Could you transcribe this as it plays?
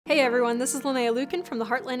Hey everyone, this is Linnea Lukin from the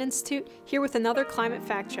Heartland Institute, here with another climate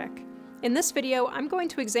fact check. In this video, I'm going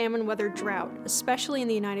to examine whether drought, especially in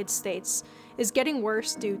the United States, is getting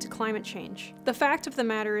worse due to climate change. The fact of the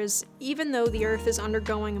matter is, even though the Earth is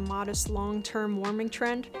undergoing a modest long-term warming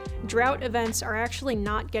trend, drought events are actually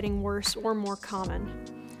not getting worse or more common.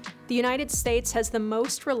 The United States has the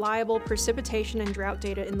most reliable precipitation and drought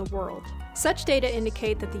data in the world. Such data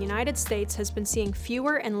indicate that the United States has been seeing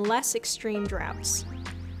fewer and less extreme droughts.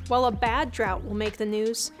 While a bad drought will make the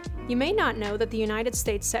news, you may not know that the United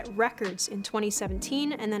States set records in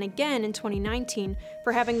 2017 and then again in 2019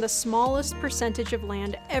 for having the smallest percentage of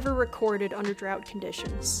land ever recorded under drought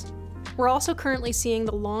conditions. We're also currently seeing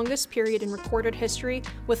the longest period in recorded history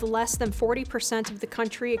with less than 40% of the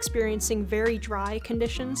country experiencing very dry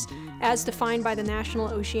conditions, as defined by the National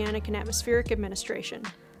Oceanic and Atmospheric Administration.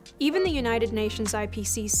 Even the United Nations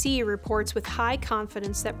IPCC reports with high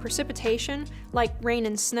confidence that precipitation, like rain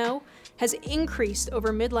and snow, has increased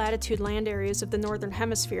over mid-latitude land areas of the Northern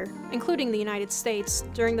Hemisphere, including the United States,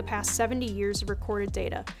 during the past 70 years of recorded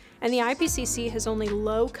data, and the IPCC has only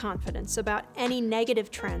low confidence about any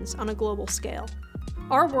negative trends on a global scale.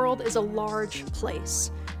 Our world is a large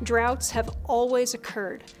place. Droughts have always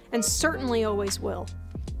occurred, and certainly always will.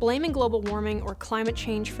 Blaming global warming or climate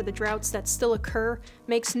change for the droughts that still occur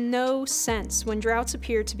makes no sense when droughts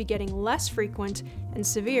appear to be getting less frequent and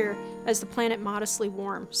severe as the planet modestly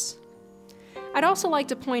warms. I'd also like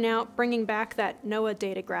to point out, bringing back that NOAA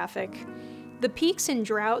data graphic, the peaks in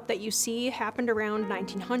drought that you see happened around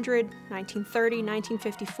 1900, 1930,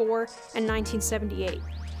 1954, and 1978.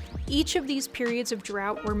 Each of these periods of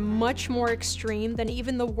drought were much more extreme than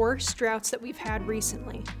even the worst droughts that we've had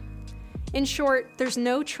recently. In short, there's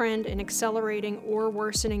no trend in accelerating or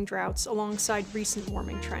worsening droughts alongside recent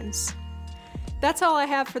warming trends. That's all I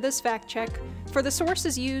have for this fact check. For the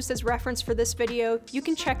sources used as reference for this video, you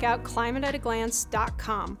can check out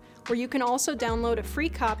climateataglance.com, where you can also download a free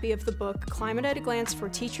copy of the book Climate at a Glance for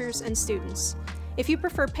teachers and students. If you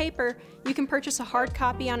prefer paper, you can purchase a hard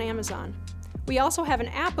copy on Amazon. We also have an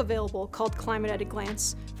app available called Climate at a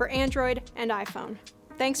Glance for Android and iPhone.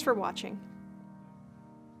 Thanks for watching.